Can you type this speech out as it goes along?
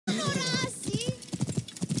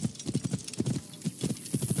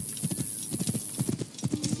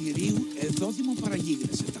δόθη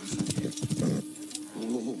παραγίγνεσαι τάχα.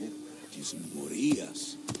 Ω, της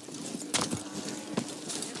μορίας.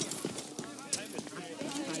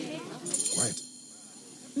 Quiet.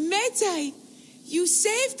 Medjay, you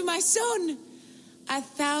saved my son.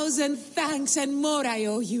 1,000 thanks and more I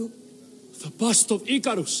owe you. The bust of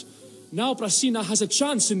Icarus. Now Prasina has a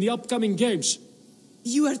chance in the upcoming games.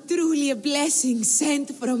 You are truly a blessing sent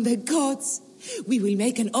from the gods. We will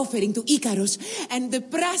make an offering to Icarus and the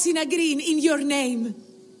Prasina Green in your name.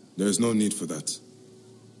 There is no need for that.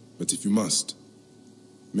 But if you must,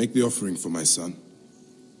 make the offering for my son.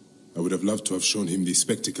 I would have loved to have shown him the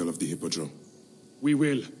spectacle of the hippodrome. We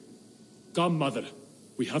will. Come, mother.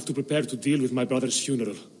 We have to prepare to deal with my brother's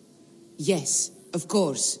funeral. Yes, of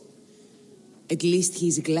course. At least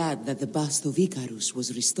he's glad that the bust of Icarus was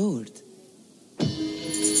restored.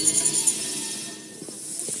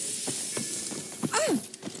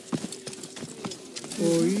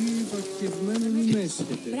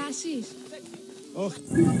 Πράσεις. Όχι.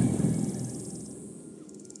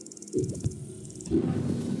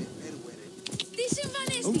 Τι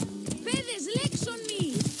συμβανέστη. Πέδες, λέξον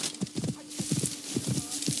μη.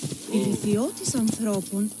 Ηλικιώτης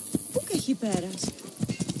ανθρώπων, πού καχει πέρας.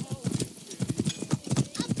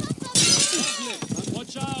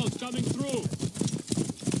 Watch out, coming through.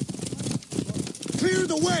 Clear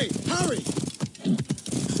the way! Hurry!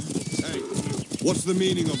 Hey, what's the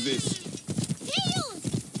meaning of this?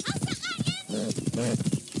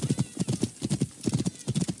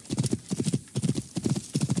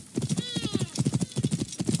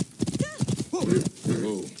 Oh.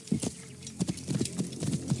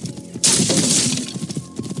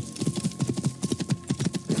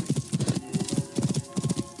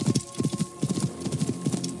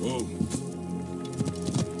 Whoa.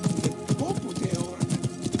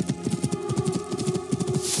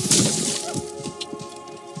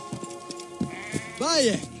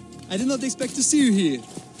 Bayek! I did not expect to see you here.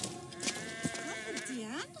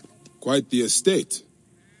 Quite the estate.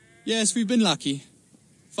 Yes, we've been lucky.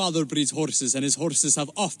 Father breeds horses, and his horses have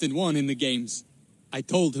often won in the games. I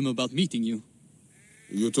told him about meeting you.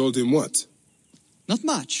 You told him what? Not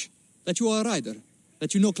much. That you are a rider.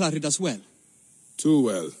 That you know Claridas well. Too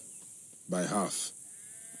well. By half.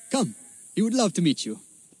 Come. He would love to meet you.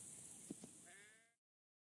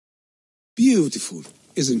 Beautiful,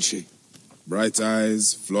 isn't she? Bright eyes,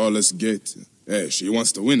 flawless gait. Hey, she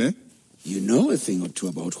wants to win, eh? You know a thing or two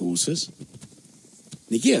about horses.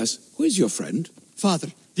 Nikias, who is your friend? Father,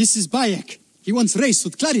 this is Bayek. He once raced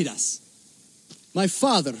with Claridas. My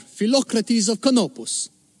father, Philocrates of Canopus,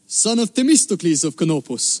 son of Themistocles of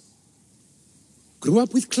Canopus. Grew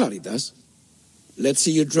up with Claridas? Let's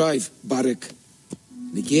see you drive, Barek.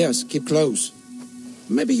 Nikias, keep close.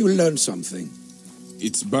 Maybe you'll learn something.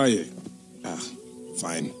 It's Baye. Ah,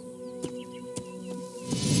 fine.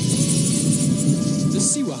 Does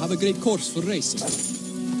Siwa have a great course for racing?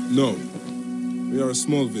 No. We are a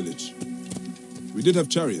small village. We did have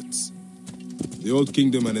chariots. The old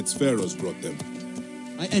kingdom and its pharaohs brought them.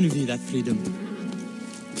 I envy that freedom.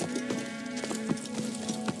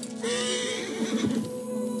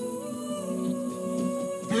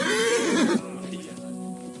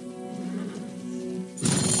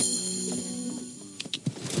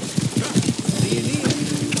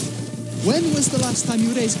 When was the last time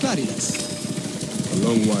you raced Claridas? A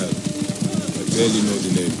long while. I barely know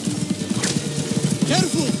the name.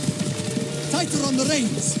 Careful! Tighter on the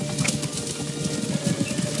reins!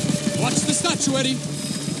 Watch the statuary!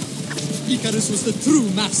 Icarus was the true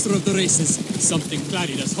master of the races, something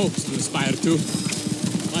Claridas hopes to aspire to.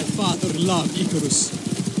 My father loved Icarus.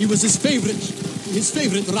 He was his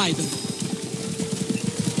favorite rider.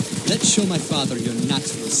 Let's show my father your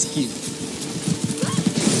natural skill.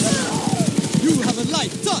 You have a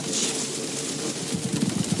light touch!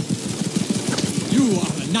 You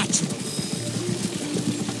are a natural.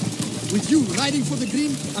 With you riding for the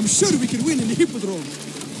green, I'm sure we can win in the hippodrome.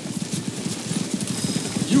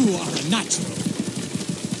 You are a natural.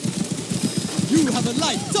 You have a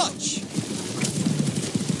light touch.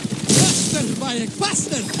 Faster, Bayek,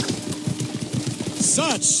 faster!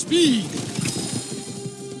 Such speed!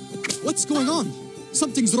 What's going on?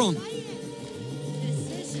 Something's wrong.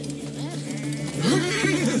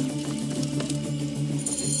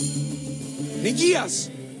 Nikias!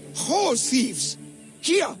 Horse thieves!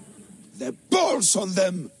 Here! The balls on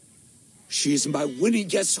them! She's my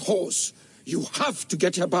winningest horse. You have to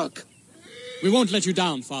get her back. We won't let you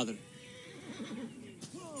down, father.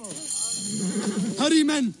 Hurry,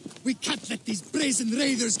 men! We can't let these brazen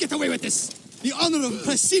raiders get away with this! The honor of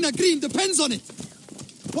Prasina Green depends on it!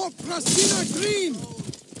 For Prasina Green!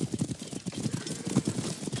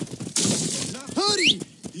 Hurry!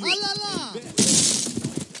 Ah la la!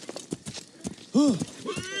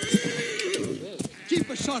 Keep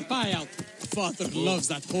a sharp eye out. Father loves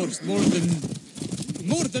that horse more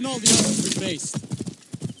than all the others we've raced.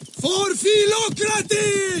 For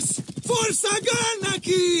Philocrates! For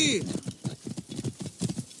Saganaki!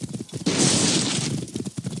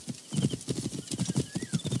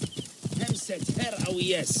 Hemset her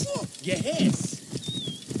yes. Yes.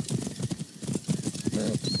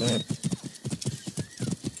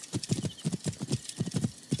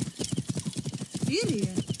 Kyrie,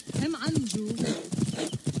 hem anju.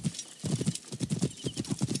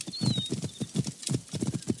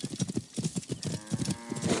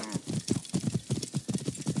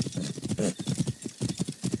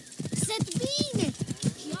 Zet bine!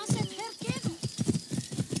 Ja, zet herkennen.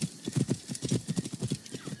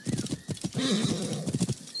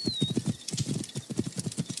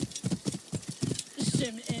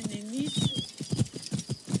 Sem enemies.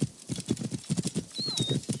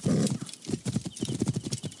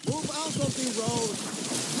 Move out of the road!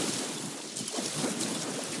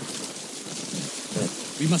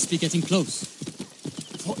 We must be getting close.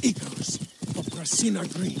 For Icarus, for Prasina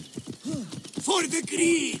Green. For the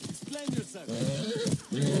green! Explain yourself.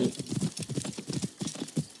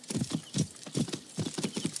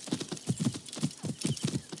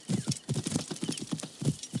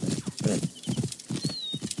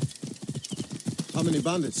 How many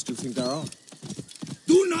bandits do you think there are?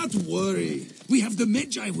 Do not worry. We have the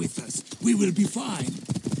Magi with us. We will be fine.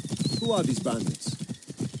 Who are these bandits?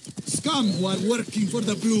 Scum who are working for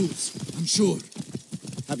the Blues, I'm sure.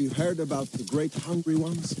 Have you heard about the Great Hungry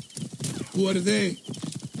Ones? Who are they?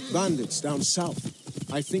 Bandits down south.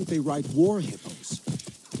 I think they ride war hippos.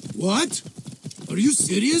 What? Are you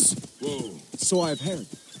serious? Whoa. So I've heard.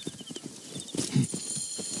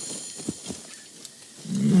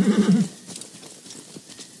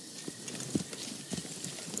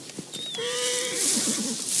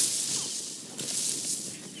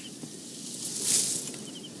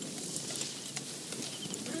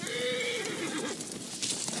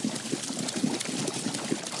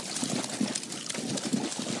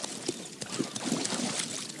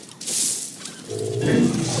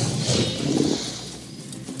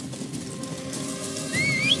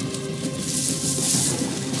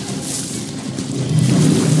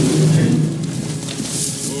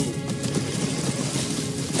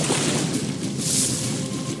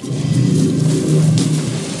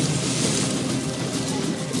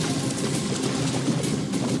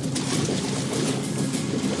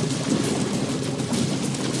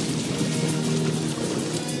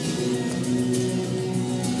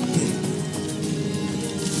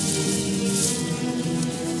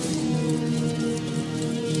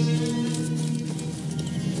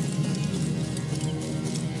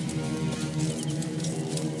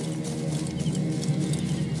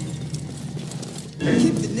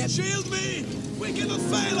 Keep the net. Shield me! We cannot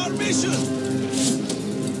fail our mission!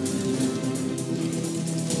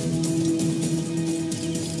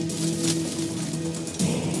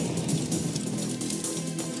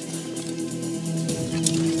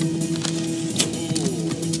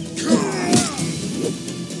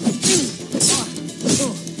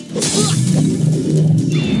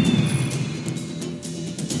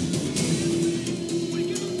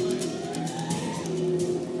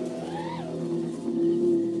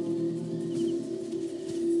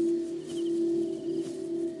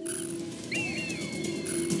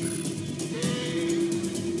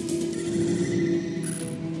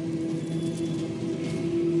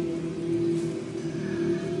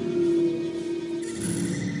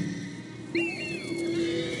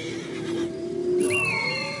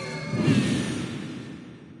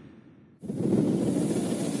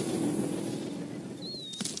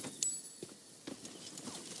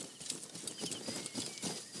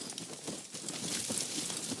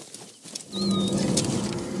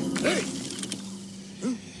 Hey!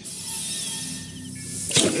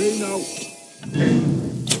 Hey now!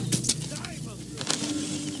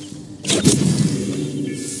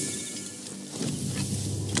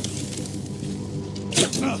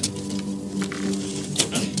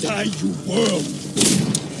 Die, you world!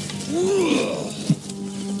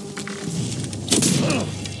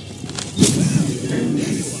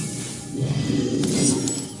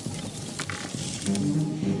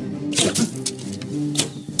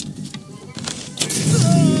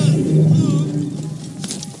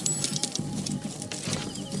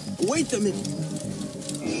 Wait a minute.